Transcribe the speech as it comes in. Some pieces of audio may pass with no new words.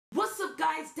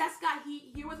guys,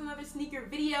 DestGotHeat here with another sneaker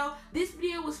video. This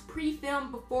video was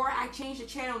pre-filmed before I changed the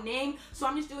channel name, so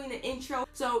I'm just doing the intro.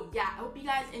 So yeah, I hope you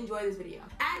guys enjoy this video.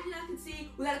 As you guys can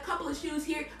see, we got a couple of shoes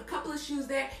here, a couple of shoes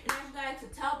there, and as you guys can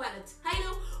tell by the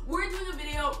title, we're doing a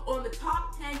video on the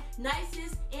top 10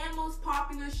 nicest and most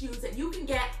popular shoes that you can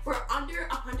get for under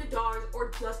 $100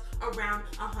 or just around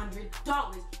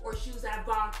 $100, or shoes that have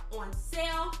gone on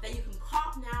sale that you can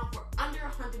cop now for under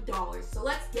 $100. So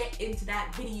let's get into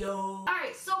that video.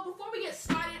 Alright, so before we get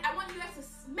started, I want you guys to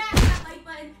smash that like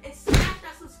button and smash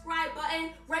that subscribe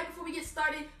button right before we get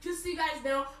started. Just so you guys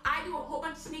know, I do a whole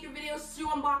bunch of sneaker videos, shoe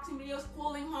unboxing videos,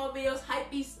 clothing haul videos,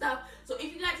 hypebeast stuff. So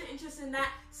if you guys are interested in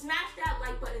that, smash that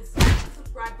like button, smash the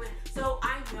subscribe button so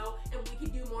I know and we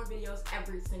can do more videos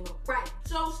every single Friday.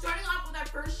 So starting off with our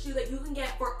first shoe that you can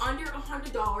get for under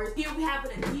 $100. Here we have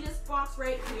an Adidas box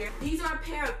right here. These are a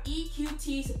pair of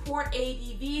EQT Support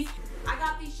ADVs. I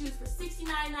got these shoes for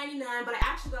 $69.99, but I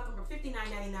actually got them for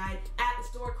 $59.99 at the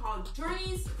store called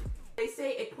Journeys. They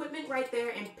say equipment right there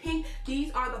in pink.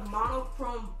 These are the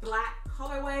monochrome black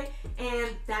colorway,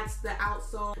 and that's the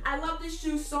outsole. I love this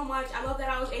shoe so much. I love that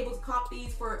I was able to cop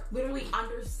these for literally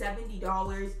under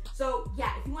 $70. So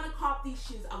yeah, if you want to cop these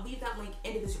shoes, I'll leave that link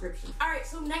in the description. Alright,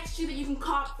 so next shoe that you can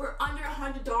cop for under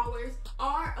 $100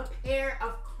 are a pair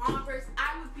of Converse.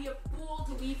 I would be a fool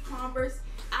to leave Converse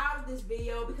out of this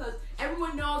video because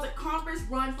everyone knows that Converse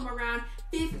run from around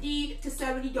 $50 to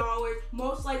 $70,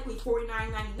 most likely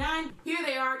 $49.99. Here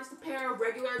they are, just a pair of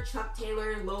regular Chuck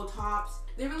Taylor low tops.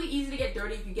 They're really easy to get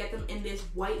dirty if you get them in this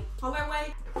white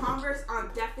colorway. Converse are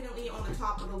definitely on the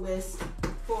top of the list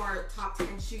for top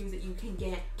 10 shoes that you can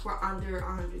get for under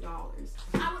 $100.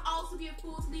 I would also be a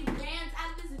fool to leave Vans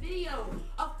out of this video.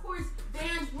 Of course,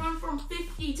 Vans run from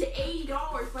 $50 to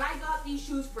 $80, but I got these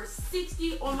shoes for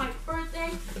 $60 on my birthday.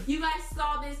 You guys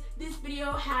saw this. This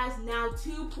video has now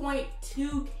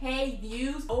 2.2K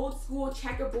views. Old-Skool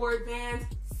checkerboard Vans,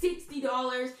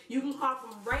 $60. You can cop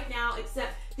them right now,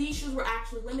 except these shoes were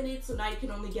actually limited, so now you can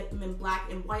only get them in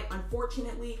black and white,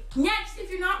 unfortunately. Next,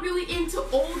 if you're not really into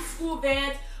Old-Skool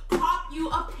Vans, cop you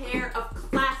a pair of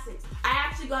classics. I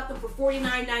actually got them for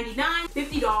 $49.99,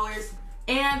 $50.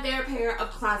 And they're a pair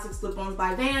of classic slip-ons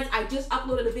by Vans. I just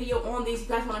uploaded a video on these. If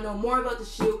you guys want to know more about the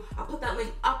shoe, I'll put that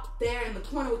link up there in the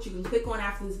corner, which you can click on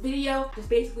after this video. Just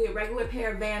basically a regular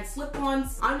pair of Vans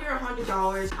slip-ons, under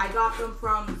 $100. I got them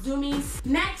from Zoomies.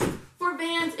 Next, for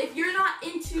Vans, if you're not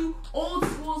into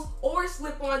Old-Skools or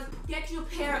slip-ons, get you a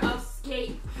pair of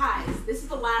skate highs. This is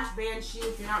the last Vans shoe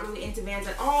if you're not really into Vans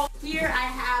at all. Here I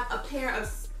have a pair of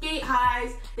skate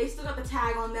highs. They still got the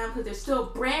tag on them because they're still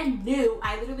brand new.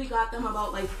 I literally got them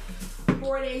about like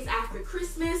 4 days after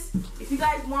Christmas. If you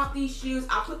guys want these shoes,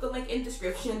 I'll put the link in the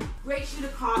description. Great shoe to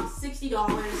cop, $60.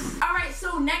 Alright,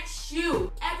 so next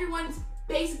shoe. Everyone's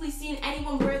basically seen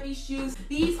anyone wear these shoes.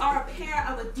 These are a pair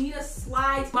of Adidas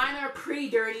slides. Mine are pretty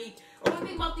dirty. Only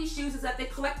thing about these shoes is that they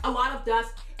collect a lot of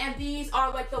dust, and these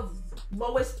are like the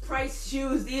lowest price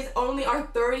shoes. These only are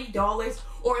 $30,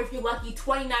 or if you're lucky,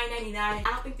 $29.99. I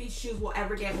don't think these shoes will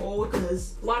ever get old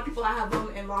because a lot of people have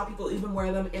them, and a lot of people even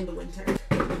wear them in the winter.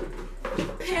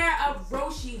 Pair of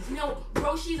Roshes. You know,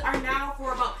 Roshes are now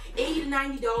for about $80 to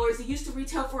 $90. They used to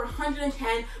retail for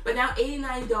 $110, but now $80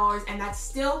 to $90, and that's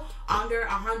still under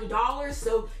 $100.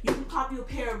 So you can copy a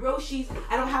pair of Roshes.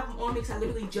 I don't have them on me because I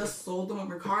literally just sold them on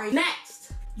Mercari.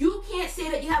 Next, you can't say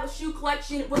that you have a shoe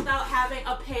collection without having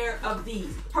a pair of these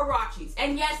Huaraches.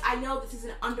 And yes, I know this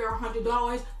isn't under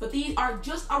 $100, but these are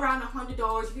just around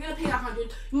 $100. If you're gonna pay $100,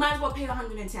 you might as well pay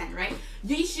 $110, right?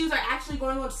 These shoes are actually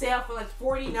going on sale for like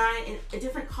 $49 in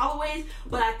different colorways,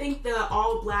 but I think the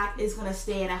all black is gonna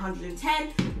stay at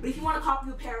 $110. But if you want to copy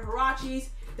a pair of Huaraches,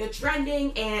 they're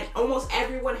trending and almost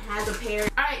everyone has a pair.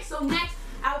 Alright, so next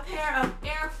I have a pair of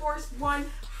Air Force 1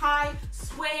 Hi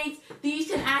Suede. These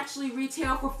can actually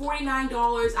retail for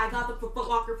 $49. I got them for Foot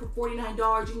Locker for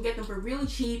 $49. You can get them for really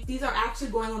cheap. These are actually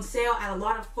going on sale at a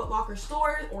lot of Foot Locker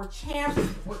stores or Champs.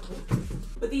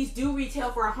 But these do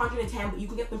retail for $110, but you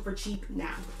can get them for cheap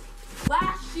now.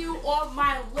 Last shoe on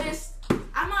my list.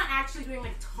 I'm not actually doing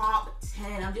like top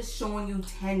 10. I'm just showing you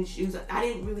 10 shoes. I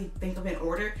didn't really think of an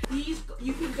order. These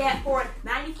you can get for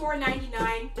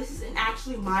 $94.99. This isn't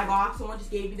actually my box. Someone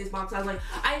just gave me this box. I was like,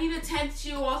 I need a 10th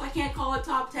shoe, or else I can't call it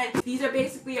top 10. These are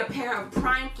basically a pair of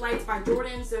Prime Flights by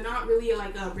Jordans. They're not really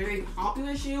like a very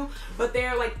popular shoe, but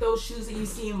they're like those shoes that you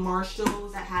see in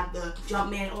Marshalls that have the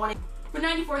Jumpman on it. For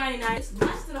 $94.99, it's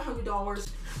less than $100.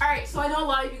 Alright, so I know a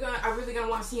lot of you are really going to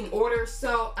want to see an order,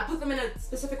 so I put them in a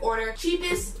specific order.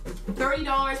 Cheapest,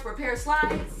 $30 for a pair of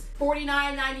slides,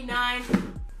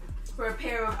 $49.99 for a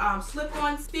pair of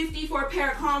slip-ons, $50 for a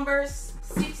pair of Converse,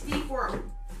 $60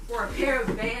 for for a pair of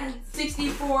Vans, $60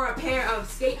 for a pair of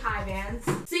skate high Vans,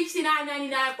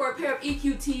 $69.99 for a pair of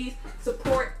EQTs.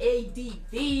 Support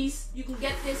ADVs. You can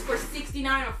get this for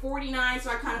 $69 or $49, so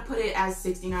I kind of put it as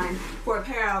 $69 for a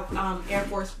pair of Air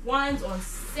Force Ones on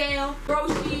sale.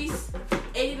 Roshe's,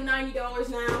 $80 to $90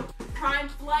 now. Prime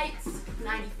Flights,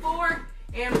 $94.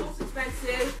 And most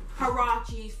expensive,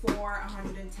 Huaraches for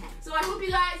 $110. So I hope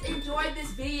you guys enjoyed this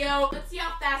video. Let's see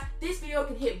how fast this video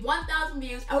can hit 1,000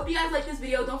 views. I hope you guys like this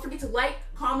video. Don't forget to like,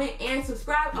 comment, and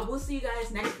subscribe. I will see you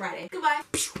guys next Friday. Goodbye.